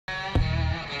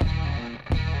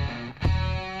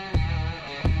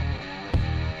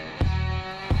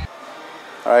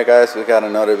Alright guys, we got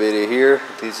another video here.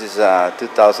 This is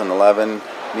 2011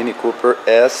 Mini Cooper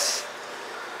S.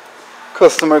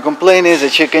 Customer complaint is the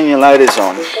chicken light is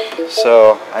on.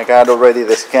 So I got already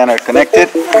the scanner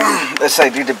connected. Let's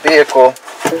ID the vehicle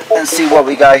and see what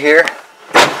we got here.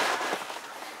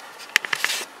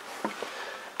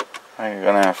 I'm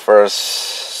gonna first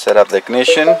set up the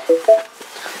ignition.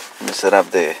 Let me set up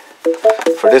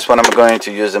for this one I'm going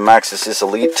to use the Maxxis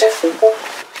Elite.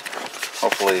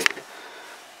 Hopefully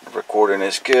recording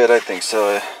is good. I think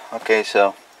so. Okay,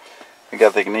 so we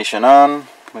got the ignition on.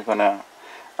 We're gonna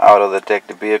auto detect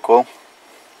the vehicle.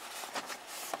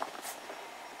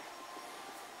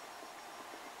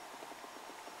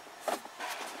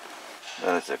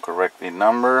 That is the correct VIN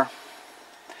number.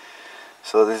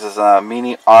 So this is a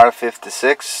Mini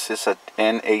R56. It's a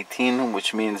N18,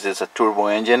 which means it's a turbo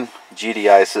engine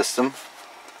GDI system.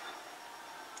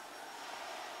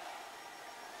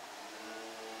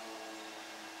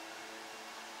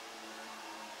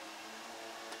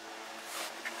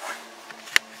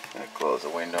 Close the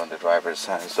window on the driver's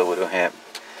side so we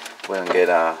don't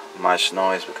get much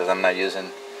noise, because I'm not using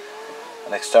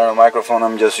an external microphone.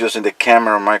 I'm just using the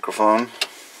camera microphone.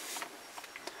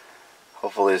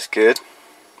 Hopefully it's good.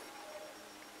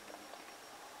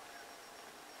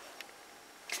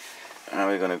 Now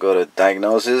we're gonna go to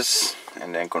diagnosis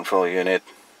and then control unit,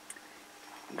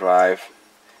 drive,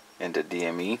 into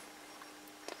DME.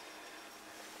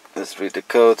 Let's read the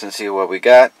codes and see what we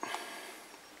got.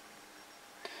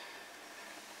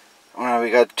 Well,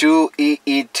 we got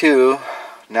 2EE2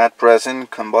 not present,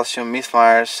 combustion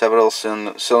misfire, several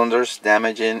cylinders,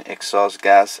 damaging exhaust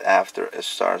gas after a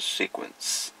start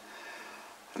sequence.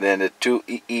 Then the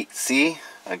 2EEC,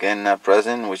 again not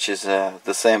present, which is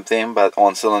the same thing but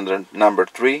on cylinder number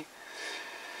 3.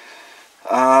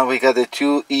 We got the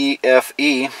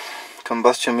 2EFE,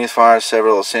 combustion misfire,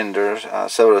 several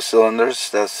cylinders.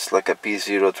 That's like a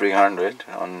P0300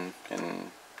 on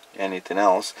anything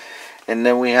else. And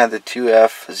then we had the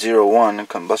 2F01,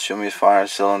 combustion misfire,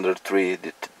 cylinder 3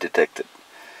 detected.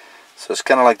 So it's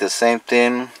kind of like the same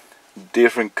thing,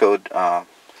 different code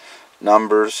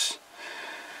numbers.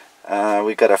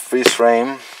 We got a freeze frame.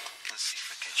 Let's see if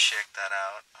we can check that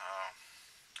out.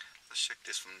 Let's check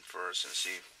this one first and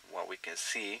see what we can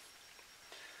see.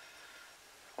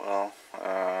 Well,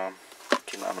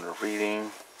 kilometer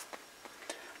reading.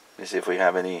 Let me see if we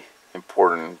have any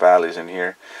important values in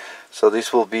here. So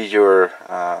this will be your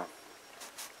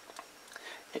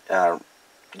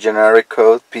generic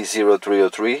code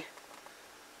P0303.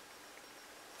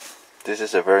 This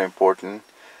is a very important.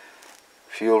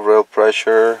 Fuel rail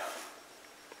pressure.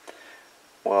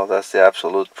 Well, that's the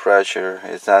absolute pressure.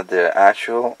 Is that the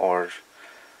actual, or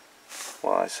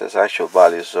well, it says actual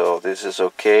value, so this is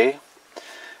okay.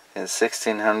 And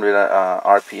 1600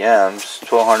 RPMs,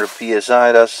 1200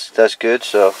 PSI. That's good.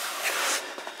 So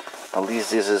at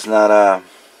least this is not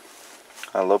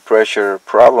a low pressure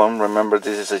problem. Remember,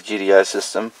 this is a GDI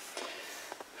system.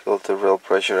 Filter rail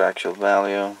pressure actual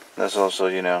value. That's also,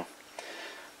 you know,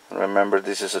 remember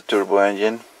this is a turbo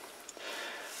engine.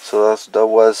 So that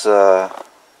was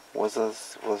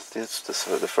this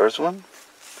the first one?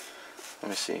 Let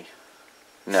me see.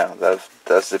 No,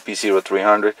 that's the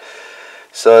P0300.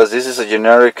 So this is a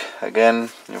generic,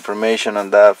 again, information on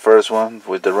that first one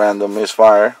with the random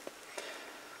misfire.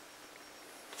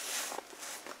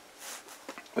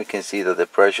 We can see that the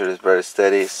pressure is very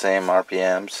steady, same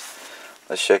RPMs.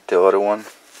 Let's check the other one.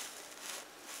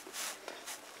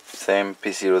 Same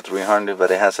P0300,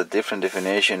 but it has a different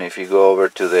definition. If you go over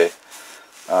to the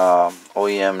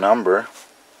OEM number,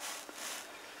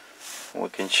 we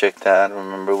can check that.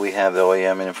 Remember, we have the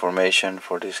OEM information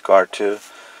for this car too.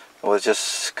 It was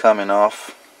just coming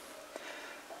off.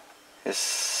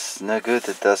 It's no good.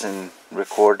 It doesn't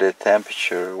record the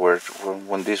temperature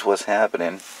when this was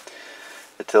happening.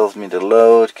 It tells me the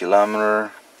load,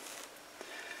 kilometer,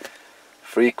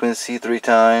 frequency 3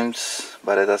 times,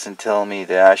 but it doesn't tell me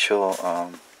the actual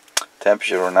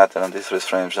temperature or nothing on this freeze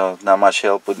frame. So not much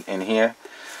help in here.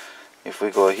 If we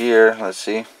go here, let's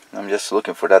see. I'm just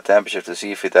looking for that temperature to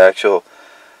see if the actual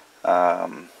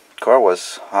car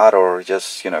was hot or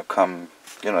just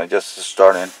just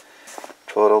starting.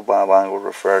 Total bob angle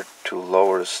referred to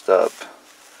lower stub.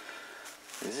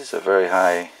 This is a very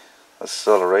high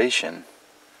acceleration.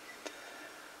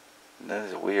 That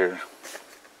is weird.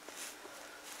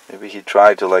 Maybe he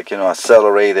tried to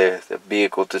accelerate the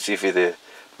vehicle to see if the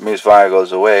misfire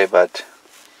goes away, but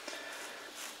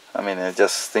I mean, I'm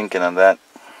just thinking on that.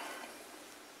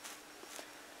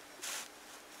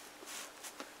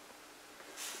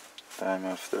 Time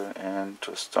after and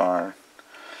to start.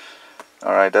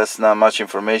 Alright, that's not much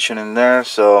information in there,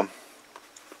 so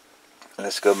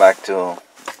let's go back to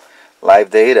live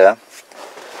data.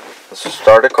 Let's just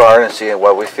start the car and see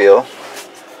what we feel.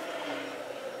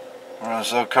 Alright,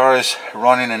 so the car is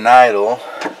running in idle.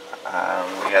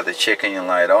 We have the check engine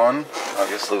light on.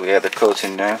 Obviously we have the codes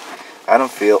in there. I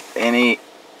don't feel any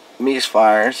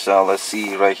misfire, so let's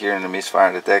see right here in the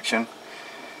misfire detection.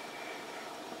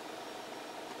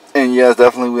 And yes,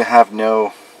 definitely we have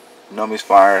no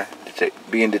misfire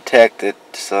being detected,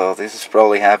 so this is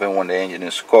probably happened when the engine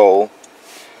is cold.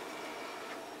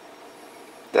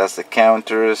 That's the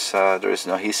counters. There is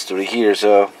no history here,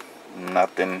 so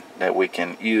nothing that we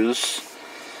can use.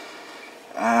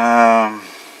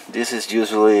 This is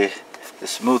usually the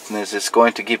smoothness is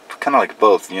going to give kind of like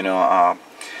both, you know.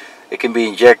 It can be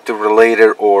injector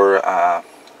related or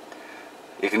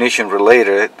ignition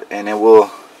related, and it will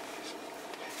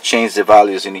change the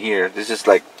values in here. This is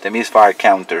like the misfire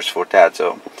counters for that,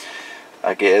 so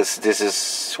I guess this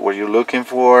is what you're looking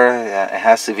for. It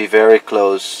has to be very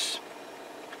close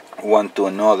one to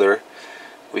another.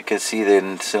 We can see that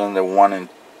in cylinder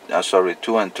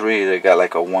 2 and 3 they got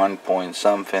like a 1 point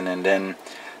something, and then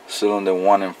cylinder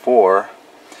 1 and 4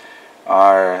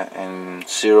 are in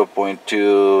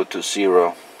 0.2 to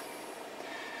 0.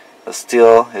 But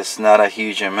still, it's not a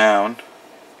huge amount,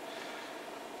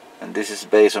 and this is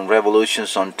based on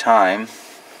revolutions on time.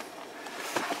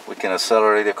 We can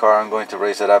accelerate the car. I'm going to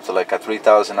raise it up to like a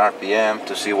 3000 RPM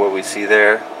to see what we see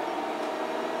there.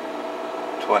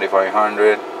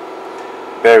 2500,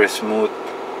 very smooth.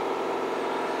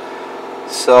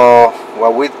 So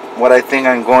what I think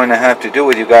I'm going to have to do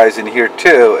with you guys in here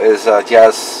too is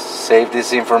just save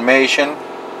this information.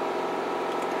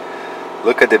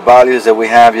 Look at the values that we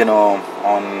have, you know,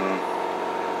 on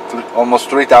almost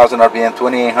 3000 RPM,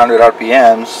 2800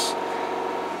 RPMs,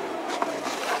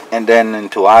 and then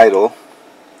into idle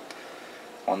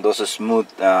on those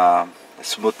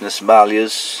smoothness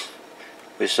values.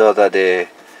 We saw that the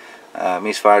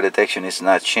misfire detection is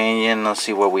not changing. Let's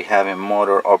see what we have in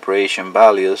motor operation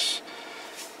values.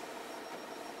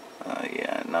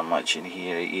 Yeah, not much in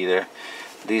here either.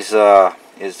 This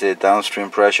is the downstream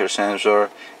pressure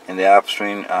sensor and the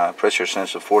upstream pressure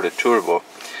sensor for the turbo.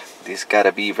 These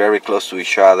gotta be very close to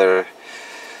each other,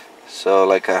 so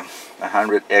like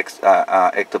 100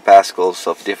 hectopascals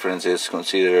of difference is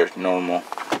considered normal.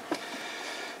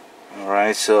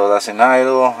 Alright, so that's in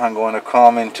idle. I'm going to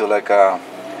come into like a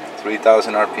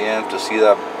 3000 RPM to see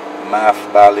the MAF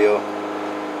value,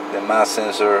 the mass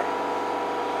sensor.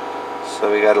 So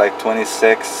we got like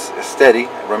 26 steady.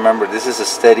 Remember, this is a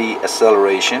steady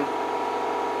acceleration.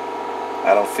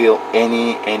 I don't feel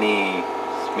any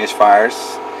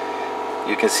misfires.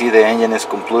 You can see the engine is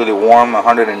completely warm,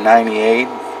 198.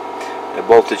 The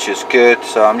voltage is good.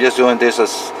 So I'm just doing this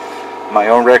as my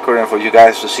own record and for you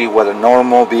guys to see what the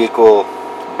normal vehicle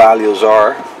values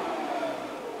are.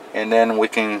 And then we're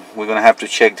gonna have to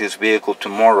check this vehicle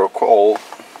tomorrow cold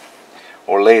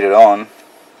or later on.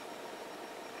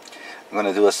 I'm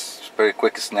gonna do a very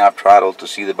quick snap throttle to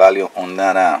see the value on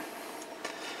that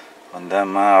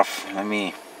MAF. Let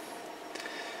me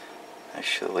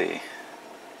actually,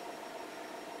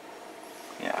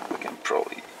 yeah, we can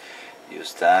probably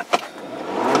use that.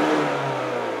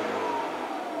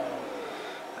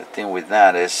 The thing with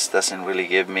that is doesn't really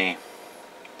give me,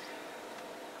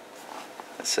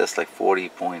 it says like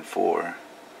 40.4.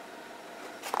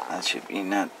 That should be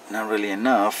not really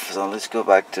enough. So let's go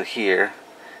back to here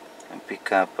and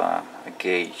pick up a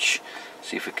gauge,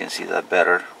 see if we can see that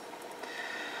better.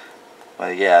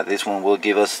 But yeah, this one will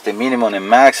give us the minimum and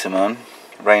maximum.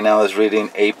 Right now it's reading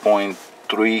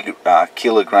 8.3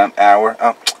 kilogram hour.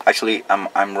 Oh, actually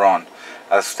I'm wrong.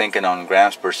 I was thinking on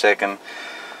grams per second.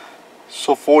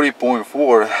 So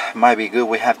 40.4 might be good.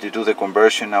 We have to do the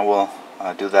conversion. I will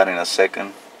do that in a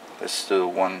second. Let's do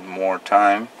one more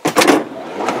time.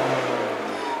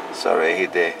 Sorry, I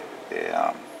hit the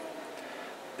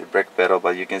brake pedal,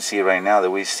 but you can see right now that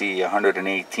we see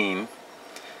 118.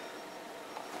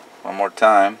 One more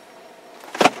time.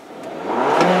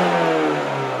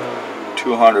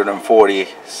 240.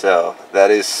 So that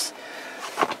is,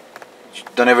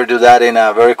 don't ever do that in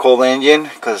a very cold engine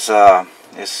because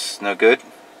it's no good.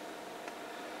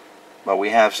 But we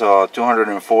have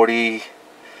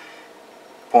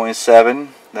 240.7.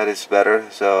 that is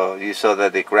better. So you saw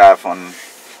that the graph on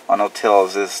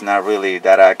hotels is not really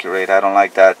that accurate. I don't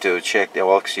like that to check the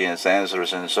oxygen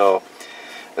sensors, and so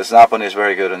the Snap-on is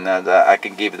very good on that. I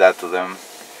can give that to them.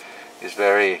 It's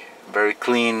very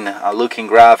clean looking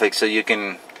graphic, so you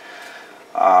can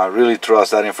really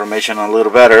trust that information a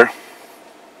little better,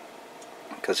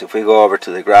 because if we go over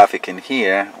to the graphic in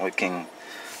here, we can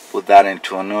put that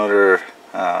into another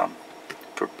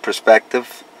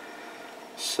perspective.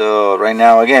 So right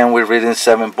now again we're reading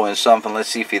 7 point something. Let's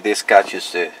see if this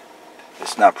catches the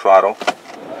snap throttle.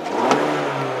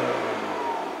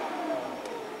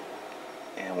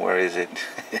 And where is it?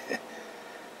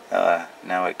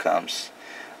 Now it comes.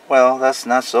 Well, that's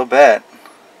not so bad.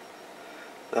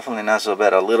 Definitely not so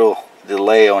bad. A little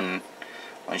delay on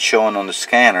showing on the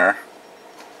scanner.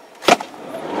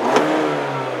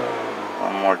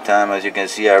 One more time. As you can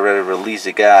see, I already released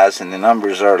the gas and the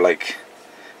numbers are like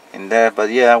in there, but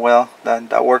yeah, well,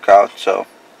 that worked out, so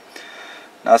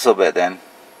not so bad then.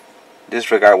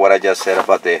 Disregard what I just said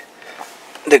about the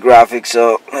graphics.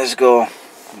 So let's go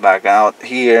back out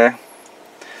here.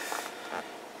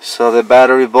 So the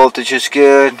battery voltage is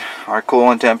good, our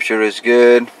coolant temperature is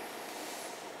good.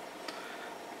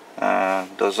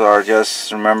 Those are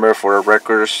just, remember, for our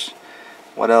records.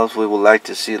 What else we would like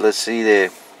to see? Let's see the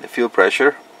fuel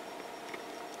pressure.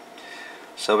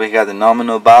 So we got the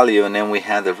nominal value, and then we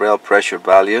have the rail pressure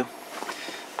value.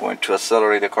 Going to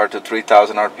accelerate the car to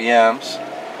 3,000 RPMs.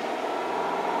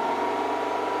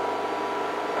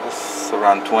 That's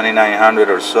around 2,900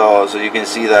 or so. So you can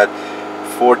see that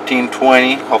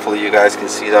 1420. Hopefully you guys can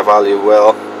see that value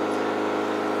well.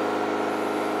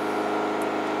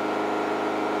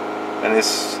 And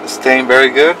it's staying very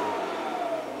good.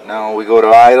 Now we go to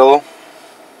idle.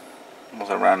 Almost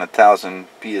around 1,000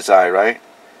 psi, right?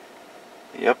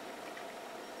 Yep.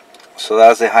 So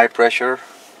that's the high pressure.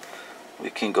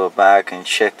 We can go back and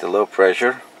check the low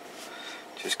pressure.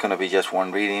 Just gonna be just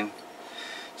one reading.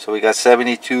 So we got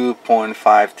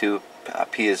 72.52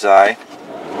 psi.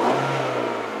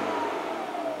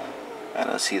 I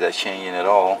don't see that changing at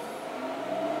all.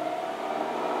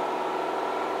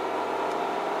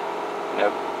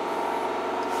 Yep.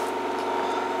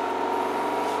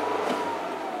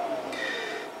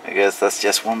 I guess that's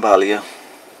just one value.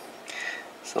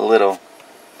 It's a little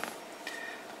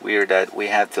weird that we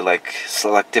have to like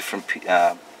select different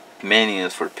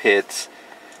menus for pits.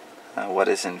 What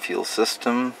is in fuel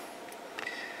system?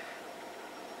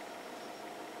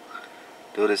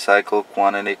 Duty cycle,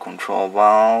 quantity control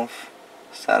valve,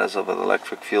 status of an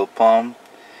electric fuel pump,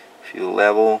 fuel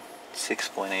level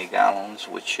 6.8 gallons,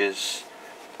 which is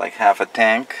like half a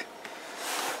tank.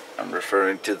 I'm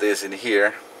referring to this in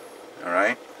here.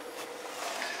 Alright.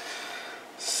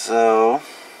 So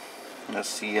let's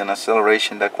see, on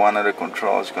acceleration that quantity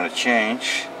control is going to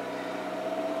change.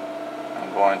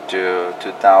 I'm going to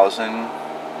 2,000,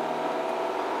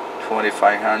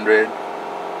 2,500,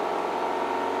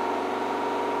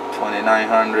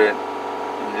 2,900.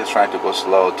 I'm just trying to go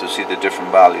slow to see the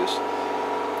different values.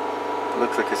 It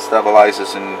looks like it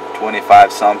stabilizes in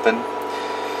 25 something.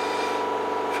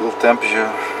 Fuel temperature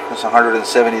is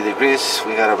 170 degrees.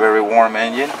 We got a very warm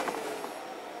engine.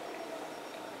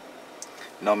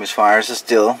 No misfires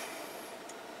still.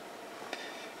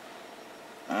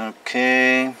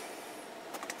 Okay.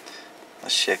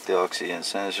 Let's check the oxygen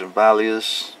sensor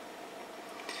values.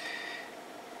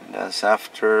 And that's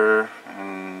after.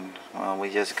 And well,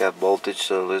 we just got voltage,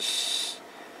 so let's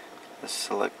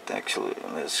select. Actually,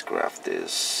 let's graph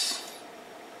this.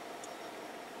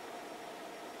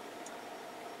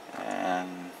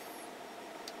 And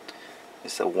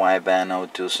it's a wideband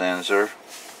O2 sensor.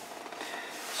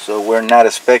 So we're not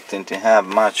expecting to have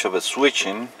much of a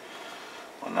switching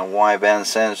on a wideband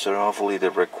sensor. Hopefully the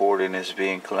recording is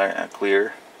being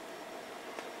clear.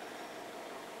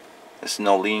 There's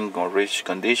no lean or rich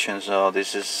condition, so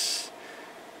this is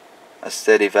a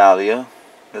steady value.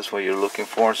 That's what you're looking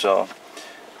for. So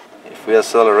if we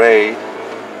accelerate,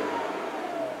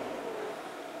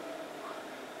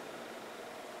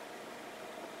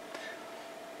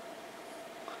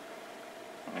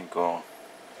 let me go.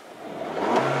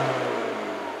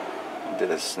 Did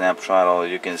a snap throttle.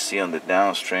 You can see on the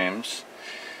downstreams.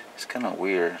 It's kind of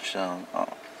weird. So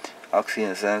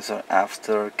oxygen sensor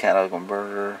after catalytic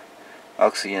converter,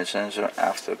 oxygen sensor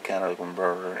after catalytic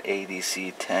converter,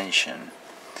 ADC tension.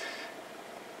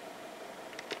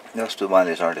 Those two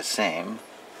values are the same.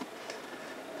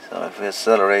 So if we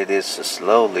accelerate this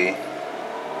slowly,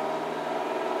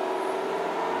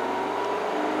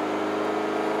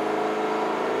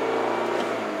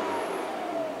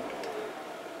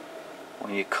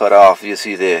 when you cut off, you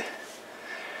see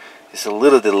it's a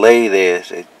little delay there,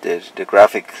 the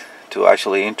graphic to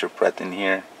actually interpret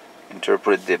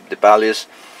the values.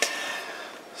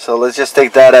 So let's just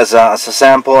take that as a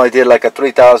sample. I did like a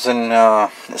 3,000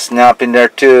 snap in there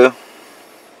too,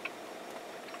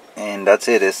 and that's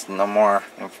it. It's no more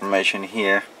information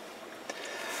here.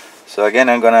 So again,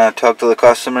 I'm gonna talk to the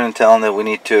customer and tell them that we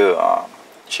need to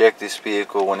check this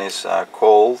vehicle when it's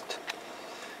cold,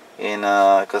 and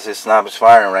because it's not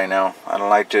misfiring right now. I don't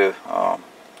like to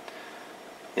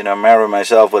marry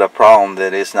myself with a problem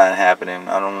that is not happening.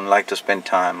 I don't like to spend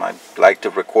time. I like to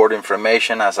record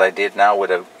information as I did now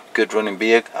with a good running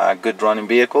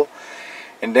vehicle,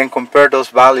 and then compare those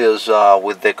values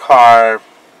with the car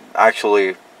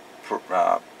actually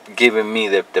giving me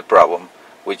the problem,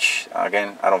 which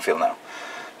again I don't feel now.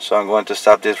 So I'm going to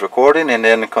stop this recording and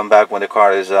then come back when the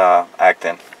car is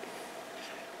acting.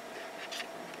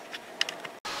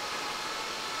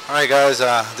 Alright guys,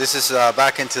 this is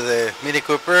back into the Mini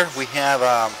Cooper. We have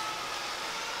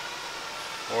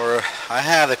I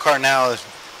have the car now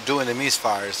doing the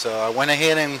misfire. So I went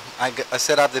ahead and I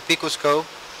set up the Pico Scope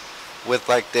with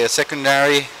like the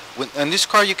secondary. In this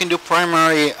car you can do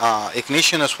primary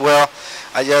ignition as well.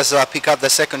 I just pick up the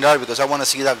secondary because I want to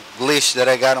see that glitch that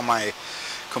I got on my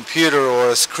computer or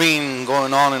a screen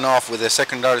going on and off with the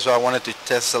secondary, so I wanted to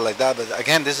test it like that. But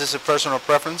again, this is a personal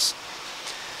preference.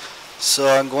 So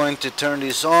I'm going to turn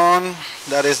this on.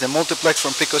 That is the multiplex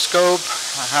from Pico Scope.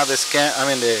 I have the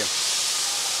the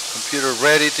computer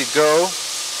ready to go.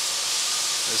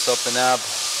 Let's open up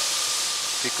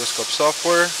Pico Scope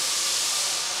software.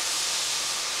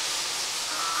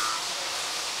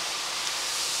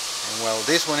 Well,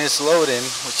 this one is loading,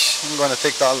 which I'm going to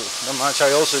take that much.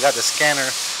 I also got the scanner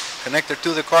connected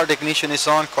to the car. The ignition is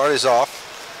on, car is off.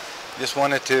 Just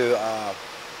wanted to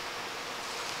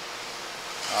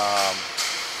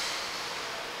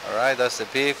alright, that's the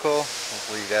vehicle.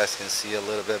 Hopefully you guys can see a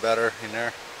little bit better in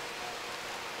there.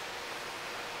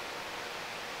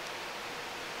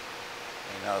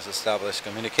 And now it's established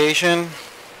communication.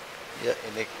 Yeah,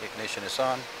 ignition is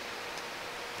on.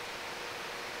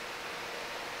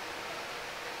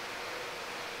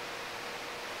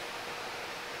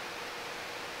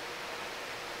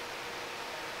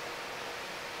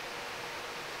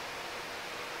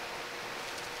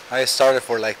 I started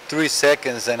for like 3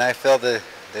 seconds and I felt the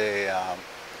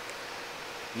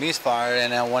misfire,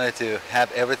 and I wanted to have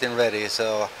everything ready,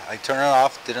 so I turned it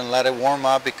off, didn't let it warm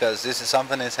up because this is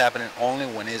something that's happening only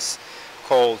when it's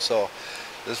cold. So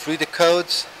let's read the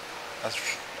codes.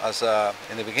 As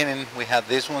in the beginning we had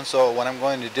this one, so what I'm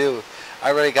going to do,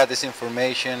 I already got this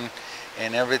information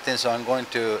and everything, so I'm going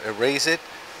to erase it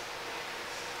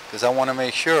because I want to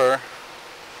make sure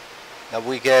that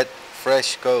we get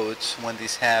fresh codes when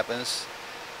this happens.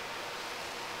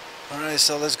 Alright,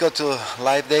 so let's go to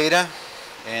live data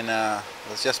and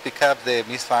let's just pick up the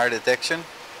misfire detection.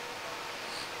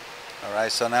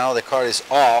 Alright, so now the car is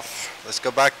off. Let's go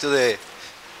back to the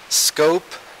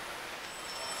scope.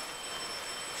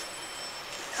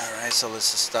 Alright, so let's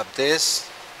stop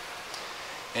this.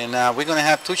 And we're going to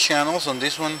have 2 channels on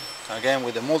this one. Again,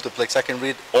 with the multiplex I can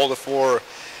read all the 4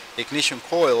 ignition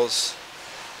coils,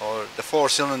 or the 4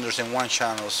 cylinders in one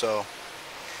channel. So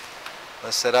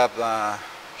let's set up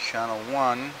channel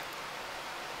 1.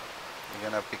 We're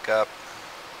gonna pick up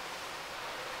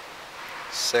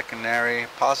secondary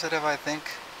positive, I think.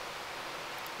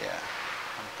 Yeah,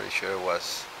 I'm pretty sure it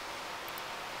was.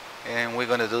 And we're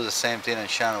gonna do the same thing on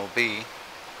channel B.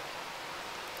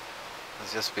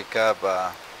 Let's just pick up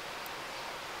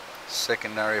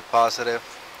secondary positive.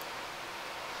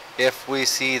 If we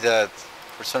see that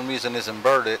for some reason it's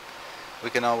inverted, we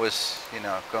can always,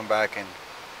 come back and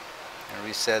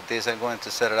reset this. I'm going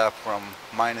to set it up from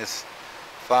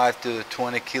 -5 to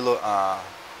 20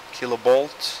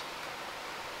 kilovolts,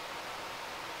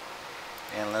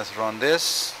 and let's run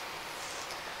this.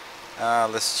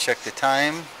 Let's check the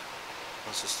time.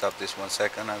 Let's just stop this 1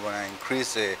 second. I'm going to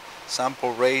increase the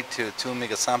sample rate to 2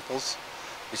 megasamples,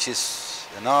 which is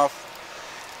enough,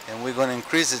 and we're going to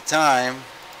increase the time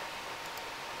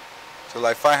to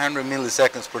like 500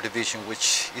 milliseconds per division,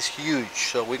 which is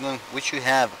huge. So we should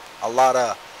have a lot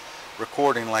of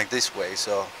recording like this way.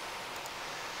 So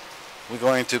we're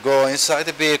going to go inside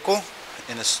the vehicle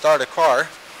and start the car.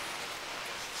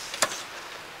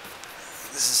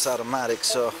 This is automatic,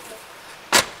 so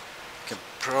I can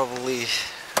probably,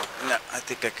 no, I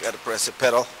think I gotta press the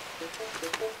pedal.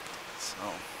 So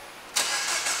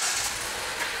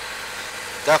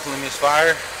definitely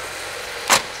misfire.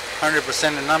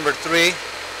 100% in number 3.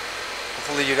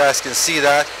 Hopefully you guys can see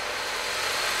that.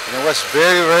 And it was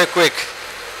very, very quick.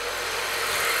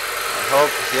 I hope,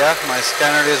 yeah, my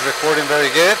scanner is recording very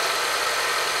good.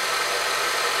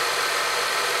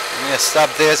 I'm going to stop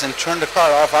this and turn the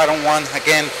car off. I don't want,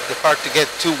 again, the car to get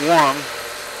too warm.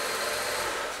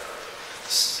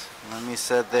 Let me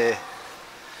set the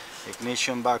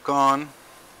ignition back on.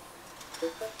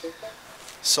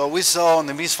 So we saw on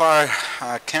the misfire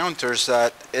counters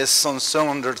that it's on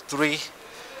cylinder 3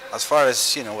 as far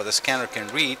as what the scanner can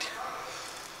read.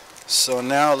 So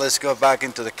now let's go back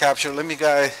into the capture. Let me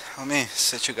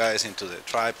set you guys into the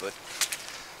tripod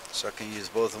so I can use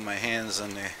both of my hands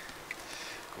on the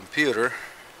computer.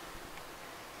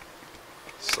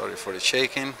 Sorry for the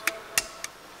shaking.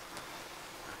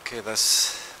 Okay,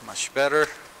 that's much better.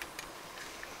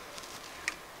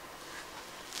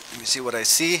 Let me see what I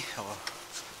see.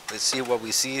 Let's see what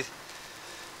we see.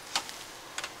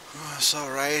 It's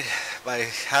alright. By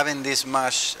having this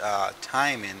much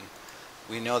timing,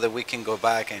 we know that we can go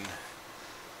back and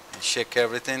check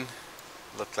everything.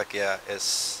 Looks like, yeah,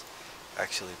 it's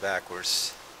actually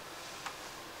backwards.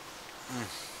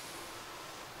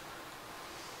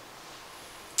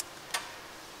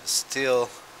 Still,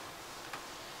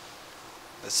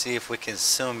 let's see if we can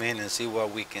zoom in and see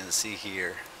what we can see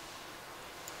here.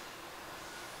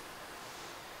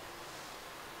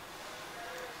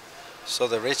 So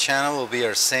the red channel will be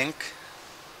our sync,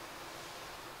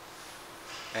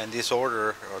 and this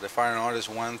order, or the firing order, is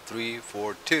 1, 3,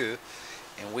 4, 2,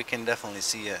 and we can definitely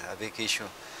see a big issue.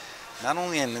 Not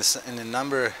only in the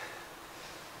number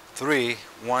 3,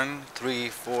 1, 3,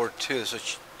 4, 2, so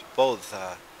both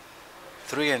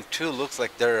 3 and 2 looks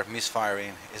like they're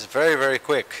misfiring. It's very, very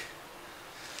quick.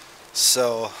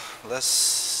 So let's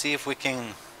see if we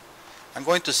can. I'm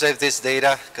going to save this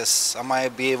data because I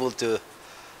might be able to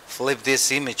flip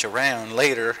this image around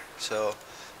later. So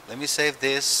let me save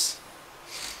this.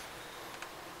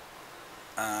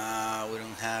 We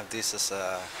don't have this as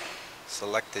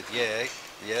selected yet.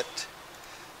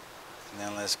 And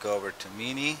then let's go over to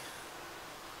Mini.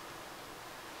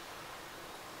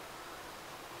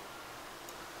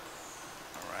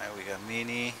 Alright, we got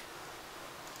Mini,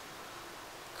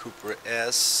 Cooper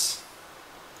S.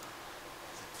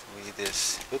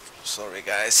 Oops, sorry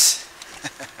guys.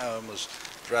 I almost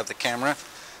dropped the camera.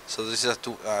 So this is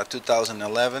a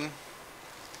 2011.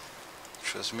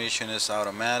 Transmission is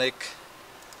automatic.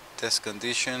 Test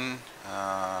condition.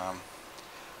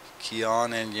 Key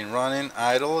on, engine running,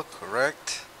 idle,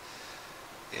 correct.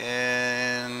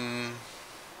 And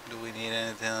do we need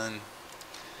anything?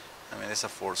 I mean, it's a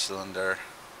 4-cylinder.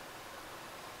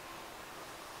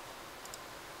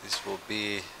 This will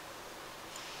be,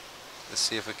 let's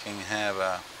see if we can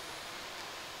have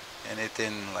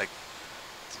anything like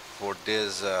for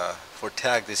this, for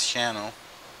tag this channel.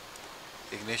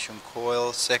 Ignition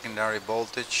coil, secondary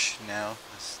voltage. No,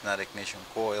 it's not ignition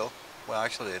coil. Well,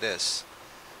 actually it is.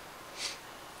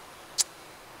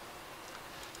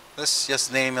 Let's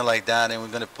just name it like that, and we're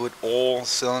going to put all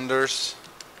cylinders,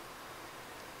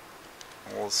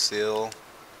 all seal,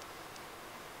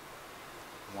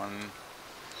 one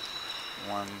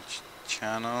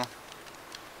channel,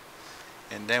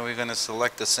 and then we're going to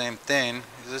select the same thing.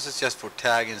 This is just for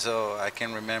tagging, so I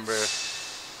can remember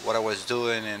what I was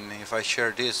doing, and if I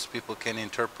share this, people can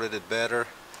interpret it better.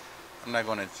 I'm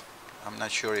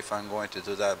not sure if I'm going to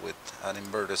do that with an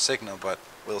inverter signal, but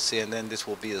we'll see. And then this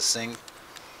will be a sync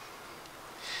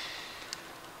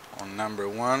on number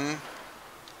 1, on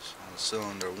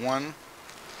cylinder 1,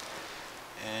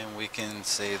 and we can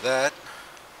say that.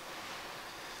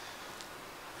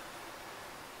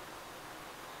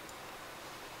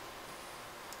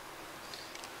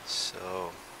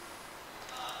 So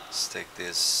let's take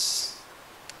this.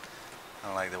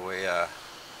 I like the way the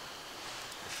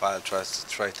file tries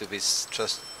to be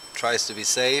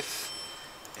safe,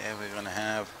 and we're gonna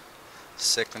have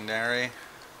secondary,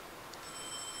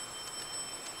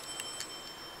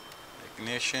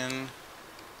 ignition,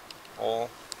 all.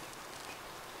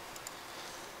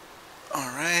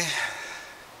 Alright,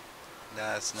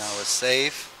 that's now a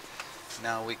safe.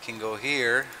 Now we can go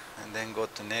here and then go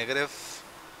to negative.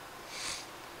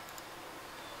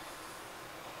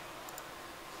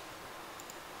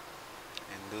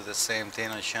 And do the same thing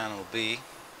on channel B.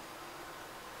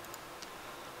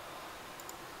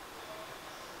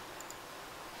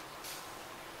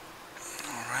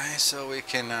 Alright, so we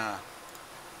can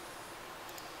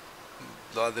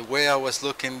the way I was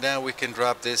looking down, we can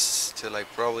drop this to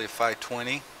like probably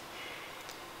 520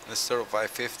 instead of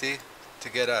 550 to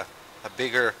get a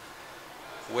bigger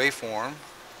waveform.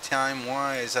 Time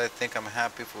wise, I think I'm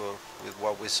happy with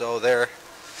what we saw there.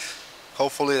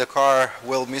 Hopefully the car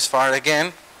will misfire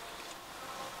again.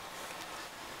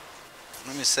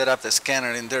 Let me set up the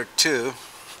scanner in there too.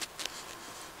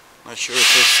 Not sure if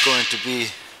it's going to be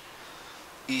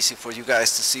easy for you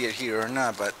guys to see it here or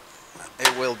not, but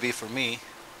it will be for me.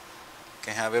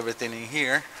 Can have everything in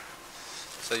here,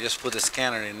 so I just put the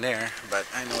scanner in there, but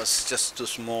I know it's just too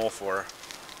small for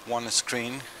one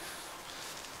screen.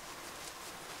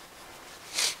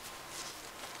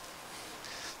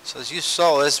 So as you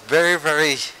saw, it's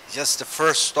very just the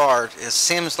first start. It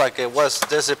seems like it was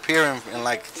disappearing in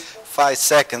like 5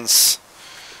 seconds.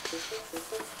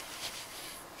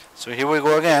 So here we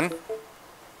go again.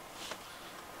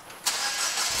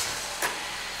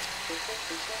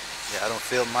 Yeah, I don't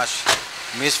feel much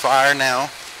misfire now.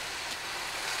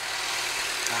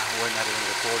 We're not even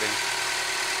recording.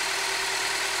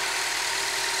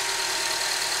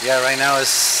 Yeah, right now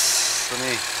it's, let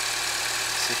me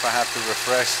see if I have to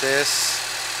refresh this.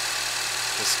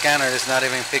 The scanner is not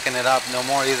even picking it up no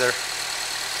more either.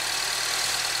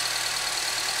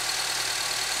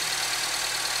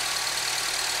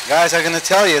 Guys, I'm gonna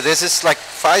tell you, this is like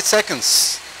 5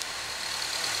 seconds.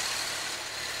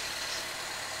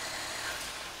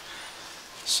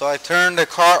 So I turned the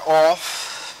car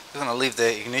off. I'm gonna leave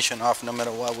the ignition off no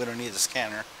matter what. We don't need the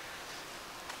scanner.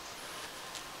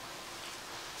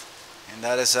 And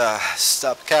that is a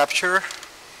stop capture.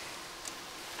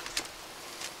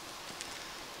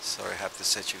 Sorry, I have to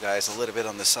set you guys a little bit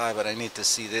on the side, but I need to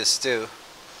see this too.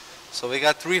 So we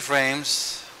got 3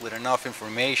 frames with enough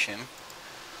information.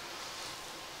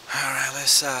 Alright,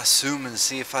 let's zoom and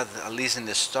see if at least in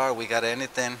the start we got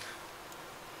anything.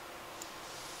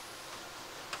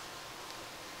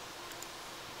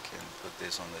 Can put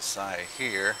this on the side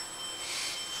here.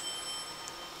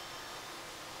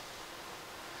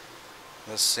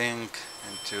 Let's sync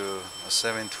into a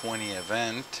 720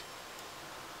 event.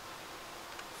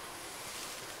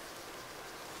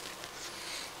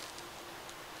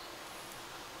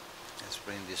 Let's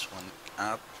bring this one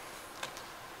up.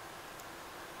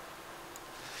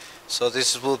 So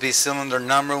this will be cylinder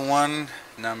number 1,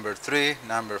 number 3,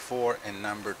 number 4, and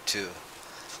number 2.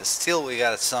 So still we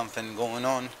got something going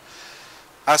on.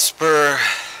 As per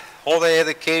all the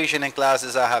education and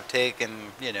classes I have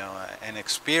taken, you know, and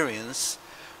experience,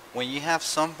 when you have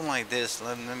something like this,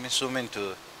 let me zoom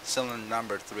into cylinder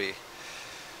number 3.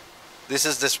 This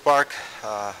is the spark,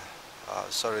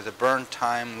 the burn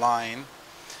time line.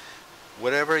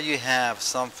 Whatever you have,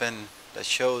 something that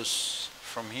shows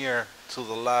from here to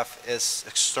the left is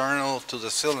external to the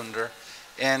cylinder,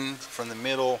 and from the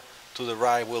middle to the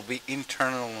right will be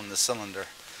internal on the cylinder.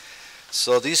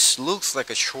 So this looks like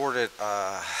a shorted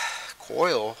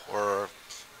coil or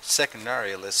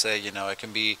secondary, let's say, you know, it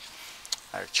can be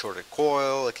a shorted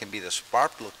coil, it can be the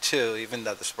spark plug too, even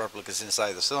that the spark plug is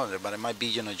inside the cylinder, but it might be,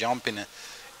 you know, jumping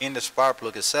in the spark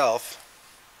plug itself.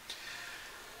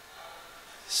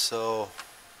 So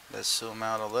let's zoom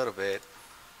out a little bit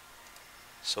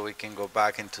so we can go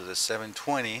back into the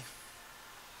 720.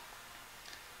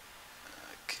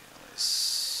 Okay,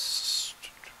 let's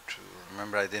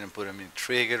remember I didn't put them in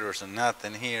trigger or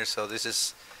nothing here, so this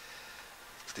is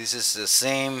the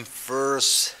same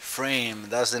first frame.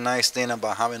 That's the nice thing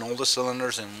about having all the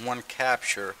cylinders in one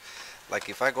capture. Like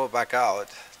if I go back out,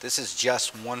 this is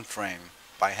just one frame.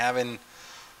 By having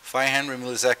 500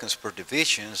 milliseconds per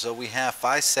division, so we have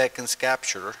 5 seconds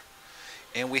capture,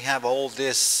 and we have all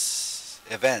these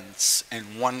events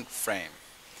in one frame,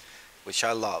 which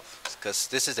I love, because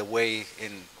this is the way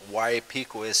in why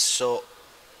Pico is so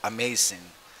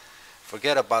amazing.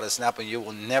 Forget about a snap and you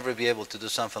will never be able to do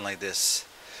something like this.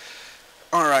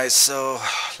 Alright, so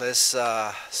let's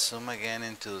zoom again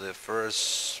into the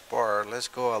first part. Let's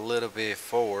go a little bit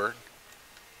forward,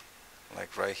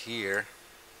 like right here.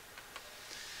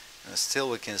 And still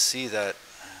we can see that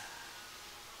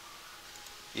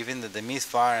even though the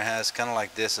misfire has kind of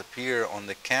like disappeared on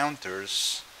the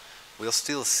counters, we'll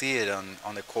still see it on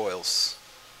the coils.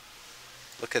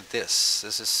 Look at this.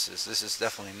 This is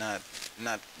definitely not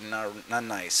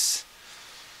nice.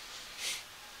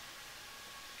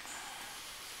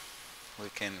 We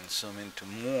can zoom into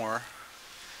more.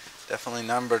 Definitely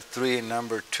number 3 and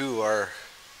number 2 are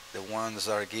the ones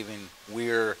that are giving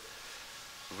weird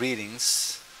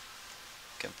readings.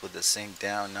 Can put the sync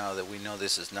down now that we know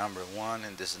this is number 1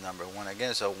 and this is number 1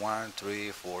 again. So 1, 3,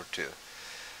 4, 2.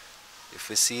 If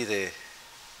we see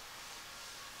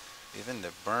even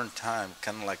the burn time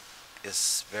kind of like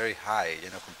is very high, you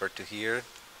know, compared to here.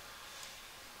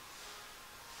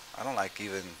 I don't like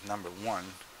even number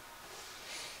 1.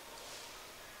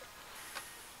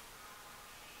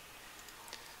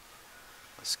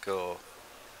 Let's go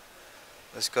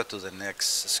to the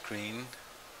next screen.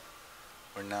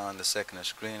 We're now on the second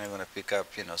screen. I'm going to pick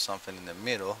up, you know, something in the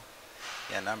middle.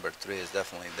 Yeah, number 3 is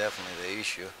definitely the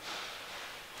issue.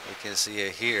 We can see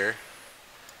it here,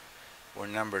 where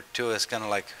number 2 is kind of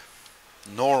like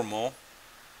normal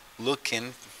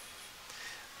looking,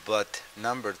 but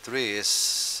number 3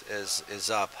 is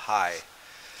up high.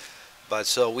 But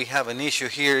so we have an issue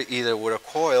here, either with a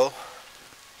coil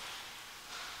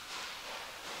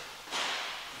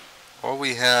Or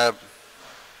we have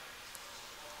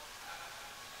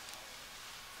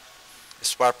a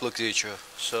spark plug issue.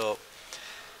 So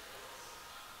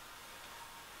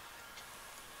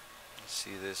let's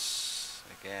see this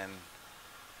again.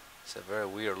 It's a very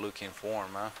weird looking form,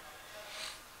 huh?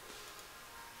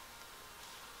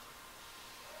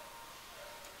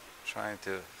 Trying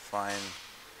to find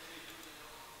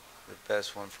the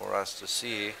best one for us to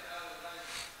see.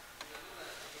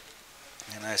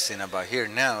 And I see about here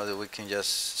now that we can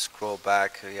just scroll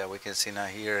back. Yeah, we can see now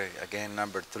here again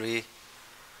number 3.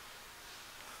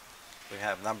 We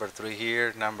have number 3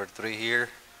 here, number 3 here.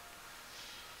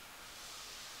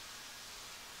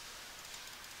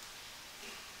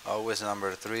 Always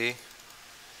number 3.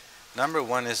 Number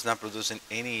 1 is not producing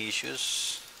any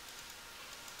issues.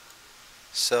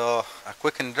 So a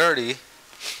quick and dirty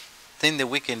thing that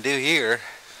we can do here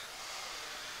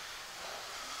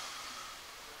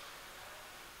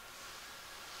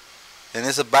and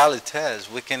it's a valid test.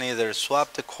 We can either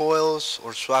swap the coils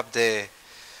or swap the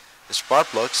spark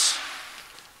plugs.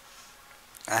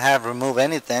 I have removed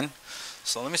anything.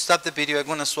 So let me stop the video. I'm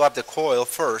going to swap the coil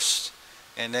first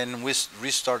and then we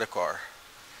restart the car.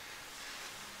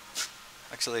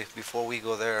 Actually, before we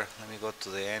go there, let me go to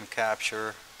the end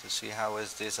capture to see how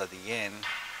is this at the end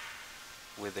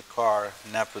with the car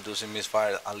not producing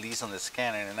misfire, at least on the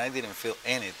scanner, and I didn't feel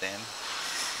anything.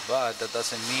 But that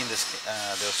doesn't mean the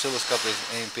oscilloscope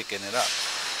ain't picking it up,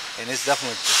 and it's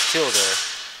definitely still there.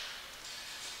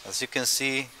 As you can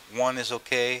see, 1 is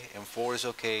okay and 4 is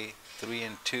okay. 3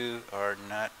 and 2 are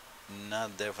not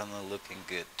definitely looking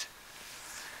good.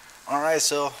 Alright,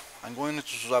 so I'm going to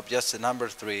swap just the number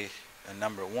 3 and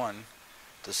number 1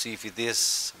 to see if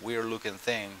this weird looking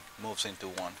thing moves into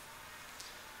 1.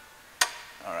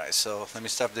 Alright, so let me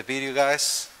stop the video,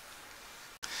 guys.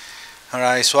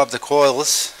 Alright, swap the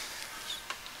coils,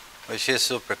 which is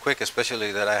super quick,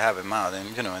 especially that I have them out,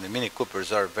 and you know, and the Mini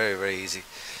Coopers are very, very easy.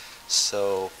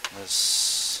 So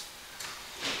let's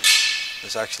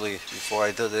actually, before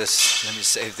I do this, let me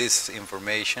save this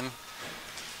information,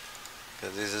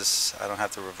 because this is, I don't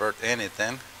have to revert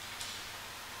anything.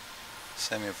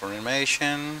 Save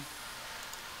information,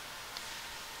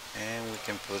 and we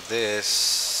can put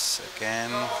this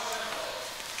again.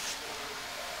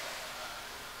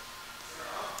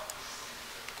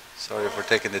 Sorry for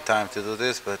taking the time to do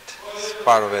this, but it's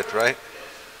part of it, right?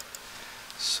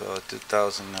 So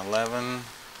 2011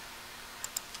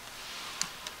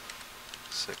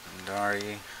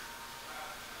 secondary,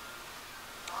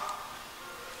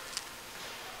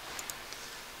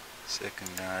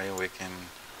 we can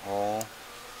all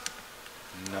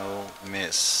no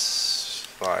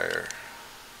misfire,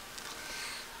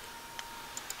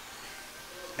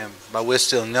 but we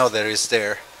still know that it's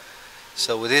there.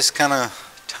 So with this kind of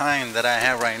time that I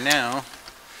have right now,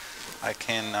 I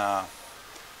can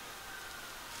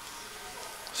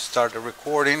start the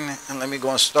recording, and let me go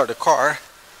and start the car.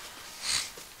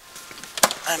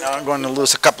 I know I'm going to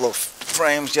lose a couple of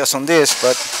frames just on this,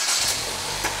 but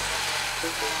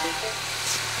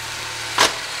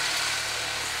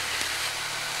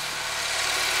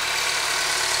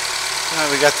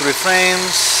we got 3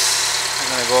 frames. I'm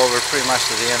going to go over pretty much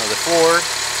to the end of the 4.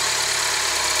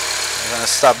 I'm going to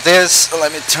stop this. So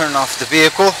let me turn off the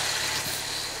vehicle.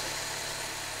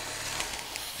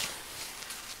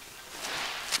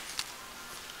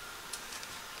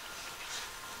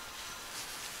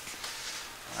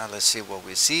 Now let's see what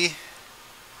we see.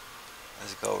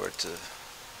 Let's go over to the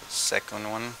second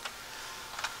one.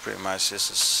 Pretty much this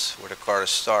is where the car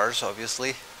starts,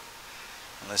 obviously.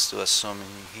 And let's do a zoom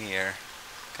in here,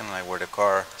 kind of like where the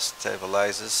car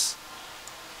stabilizes.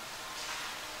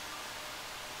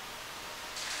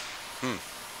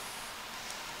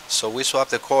 So we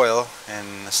swapped the coil,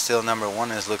 and still number 1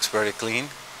 looks very clean.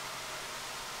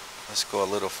 Let's go a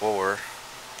little forward.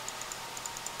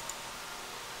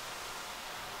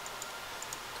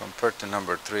 Compared to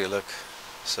number 3, look.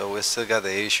 So we still got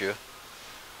the issue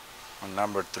on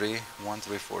number 3, 1,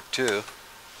 3, 4, 2.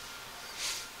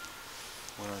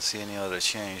 We don't see any other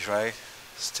change, right?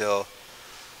 Still,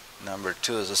 number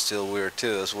 2 is still weird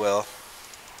too as well.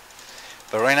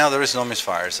 But right now there is no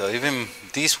misfire, so even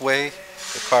this way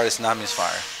the car is not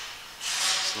misfire.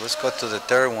 So let's go to the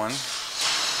third one.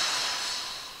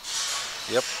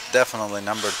 Yep, definitely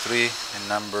number 3 and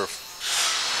number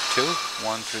 2.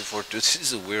 1, 3, 4, 2. This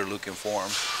is a weird looking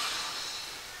form.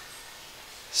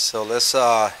 So let's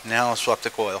now swap the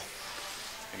coil.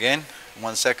 Again,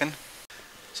 1 second.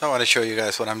 So I want to show you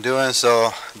guys what I'm doing.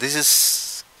 So this is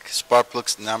spark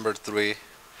plugs number 3.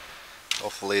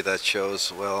 Hopefully that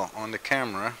shows well on the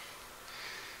camera.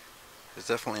 It's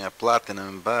definitely a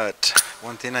platinum, but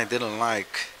one thing I didn't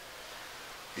like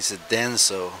is a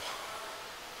denso.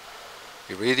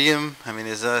 Iridium, I mean,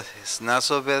 it's not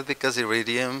so bad because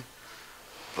iridium,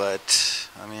 but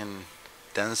I mean,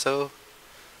 denso,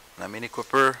 a Mini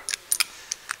Cooper,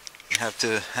 you have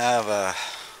to have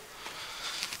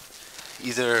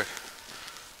either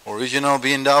original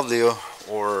BMW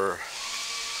or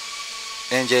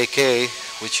NJK,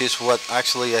 which is what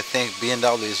actually I think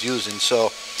BMW is using.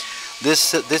 So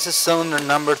this is cylinder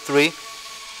number 3.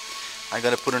 I'm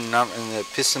gonna put in the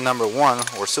piston number 1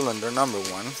 or cylinder number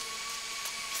 1,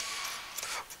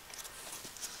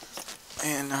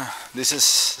 and this is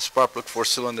spark plug for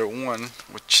cylinder 1,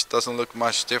 which doesn't look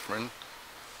much different.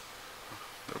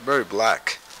 They're very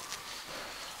black.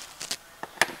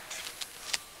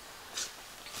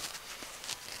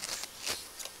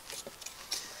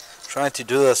 Trying to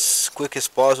do as quick as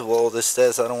possible. This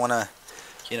says I don't want to,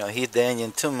 heat the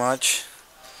engine too much.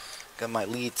 Got my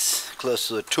leads close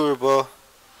to the turbo.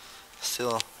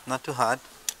 Still not too hot.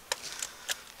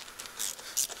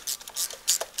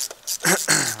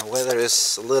 The weather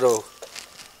is a little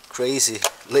crazy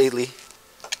lately.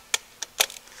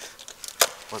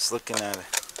 Was looking at it.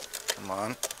 Come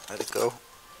on, let it go.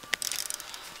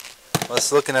 I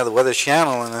was looking at the Weather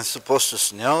Channel, and it's supposed to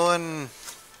snow on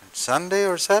Sunday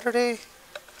or Saturday.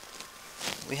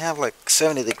 We have like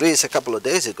 70 degrees a couple of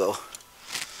days ago.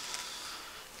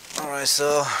 Alright,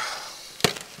 so,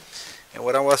 and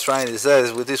what I was trying to say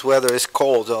is with this weather, it's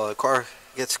cold. The car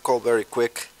gets cold very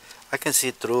quick. I can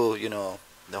see through,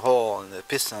 the hole, and the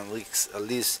piston leaks at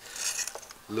least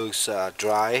looks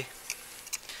dry.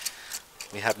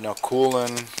 We have no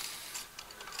coolant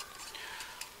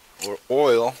or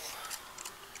oil.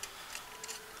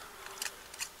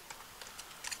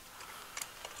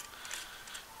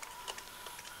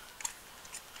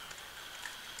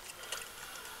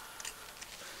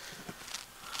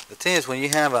 The thing is, when you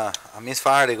have a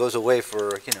misfire that goes away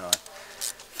for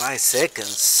 5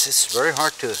 seconds, it's very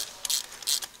hard to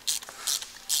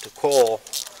call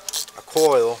a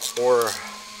coil or a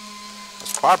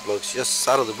spark plug just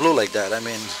out of the blue like that. I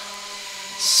mean,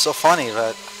 it's so funny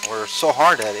that, or so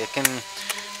hard that it can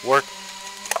work.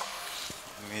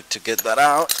 I need to get that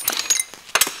out.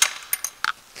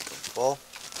 Well,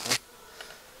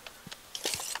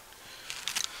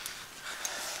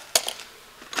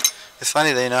 it's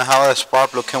funny that how a spark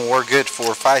plug can work good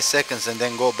for 5 seconds and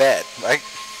then go bad, right?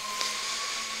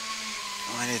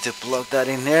 I need to plug that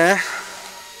in there.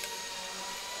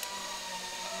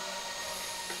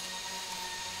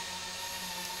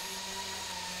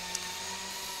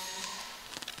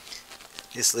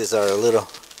 These leads are a little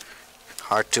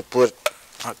hard to put.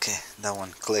 Okay, that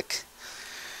one, click.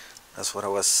 That's what I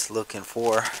was looking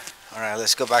for. Alright,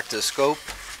 let's go back to the scope.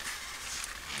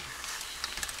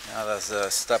 Now that's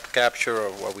a step capture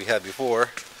of what we had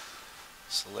before.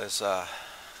 So let's go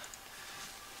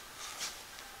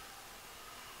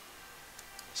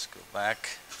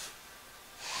back.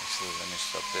 Actually, let me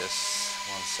stop this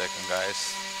 1 second,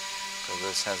 guys, because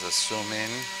this has a zoom in.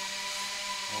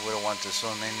 And we don't want to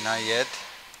zoom in, not yet.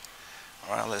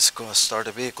 Alright, let's go start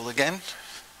the vehicle again.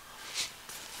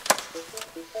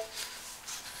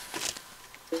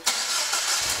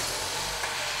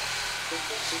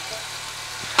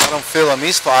 I don't feel a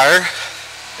misfire.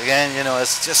 Again,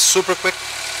 it's just super quick,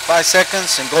 5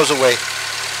 seconds and goes away.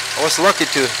 I was lucky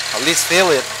to at least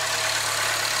feel it.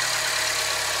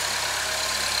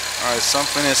 Alright,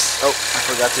 something is, oh, I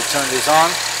forgot to turn this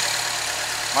on.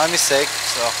 My mistake,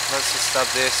 so let's just stop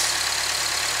this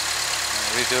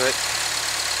and redo it.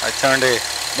 I turned the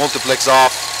multiplex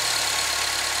off.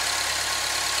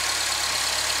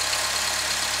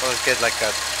 So let's get like a,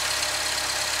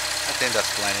 I think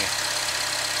that's plenty.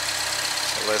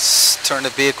 So let's turn the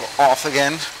vehicle off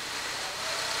again.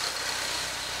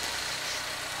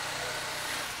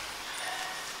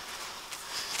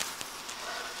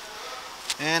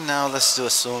 And now let's do a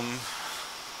zoom.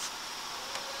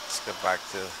 Let's go back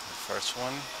to the first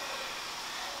one.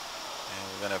 And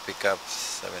we're gonna pick up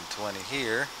 720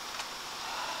 here.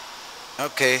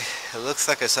 Okay, it looks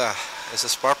like it's a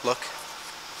spark plug.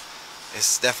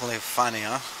 It's definitely funny,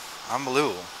 huh?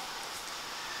 Unbelievable.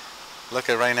 Look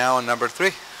at right now on number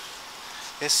 3.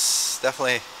 It's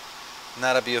definitely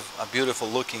not a beautiful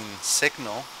looking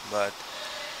signal, but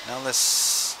now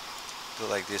let's do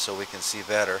like this so we can see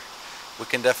better. We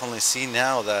can definitely see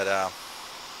now that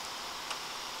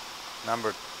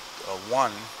number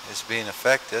 1 is being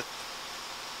affected.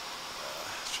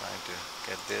 Trying to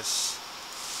get this.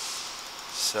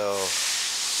 So,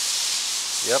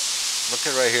 yep, look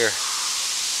at right here.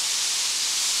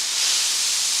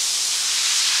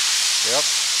 Yep,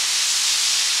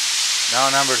 Now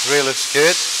number 3 looks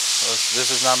good. This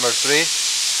is number 3,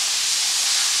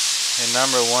 and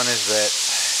number 1 is red.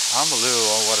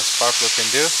 Unbelievable what a spark plug can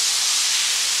do.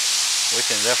 We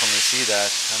can definitely see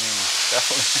that. I mean,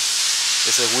 definitely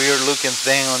it's a weird looking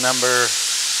thing on number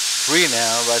 3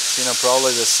 now, but you know,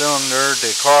 probably the cylinder,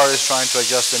 the car is trying to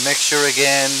adjust the mixture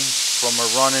again from a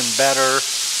running better.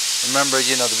 Remember,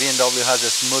 you know, the BMW has a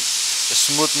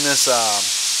smoothness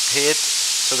hit,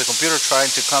 so the computer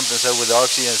trying to compensate with the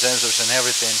oxygen sensors and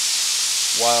everything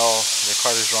while the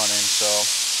car is running. So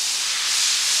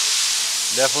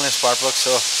definitely a spark plug.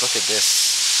 So look at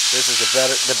this. This is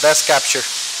the best capture,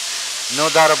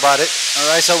 no doubt about it. All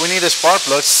right, so we need the spark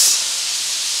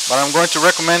plugs, but I'm going to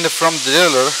recommend it from the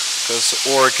dealer,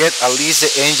 or get at least the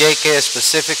NJK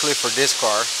specifically for this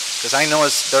car, because I know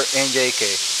it's their NJK.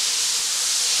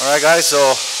 All right, guys. So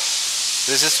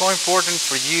this is so important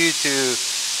for you to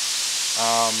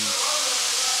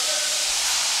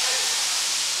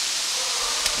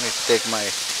let me take my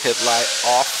headlight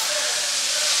off.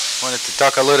 Wanted to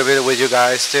talk a little bit with you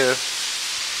guys too.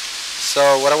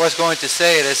 So what I was going to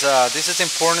say is this is the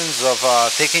importance of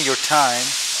taking your time,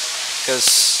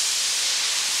 because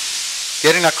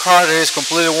getting a car that is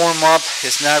completely warm up,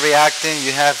 it's not reacting.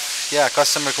 You have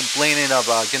customer complaining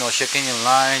about, you know, checking in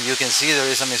line. You can see there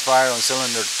is a misfire on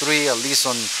cylinder 3, at least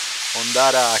on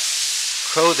that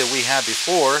code that we had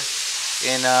before,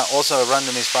 and also a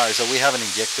random misfire. So we have an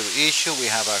injector issue, we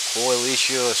have a coil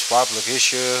issue, a spark plug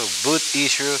issue, boot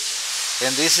issue,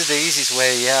 and this is the easiest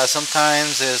way. Yeah,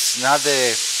 sometimes it's not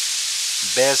the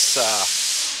best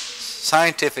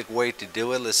scientific way to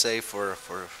do it, let's say, for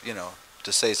you know,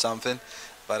 to say something,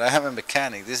 but I am a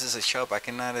mechanic. This is a shop. I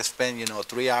cannot spend, you know,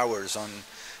 3 hours on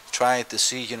trying to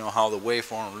see, you know, how the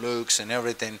waveform looks and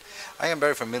everything. I am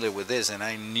very familiar with this, and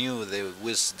I knew that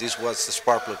this was the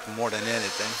spark plug more than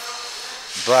anything,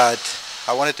 but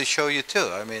I wanted to show you too.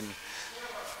 I mean,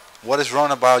 what is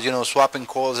wrong about, you know, swapping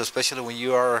coils, especially when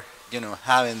you are, you know,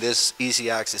 having this easy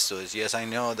access to it. Yes, I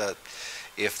know that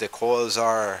if the coils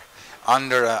are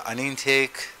under an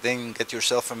intake, then get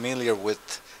yourself familiar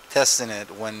with testing it.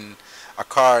 When a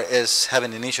car is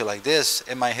having an issue like this,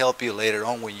 it might help you later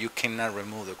on when you cannot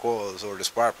remove the coils or the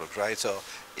spark plugs, right? So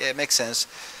yeah, it makes sense.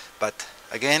 But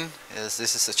again, as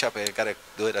this is a shop, I gotta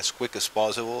do it as quick as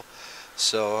possible.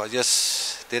 So I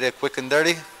just did it quick and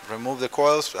dirty. Remove the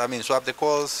coils, swap the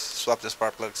coils, swap the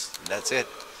spark plugs. That's it.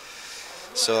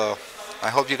 So I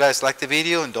hope you guys like the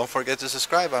video, and don't forget to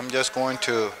subscribe. I'm just going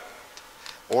to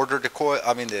order the coil,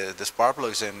 the spark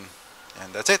plugs, and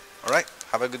that's it. All right.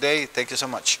 Have a good day. Thank you so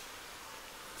much.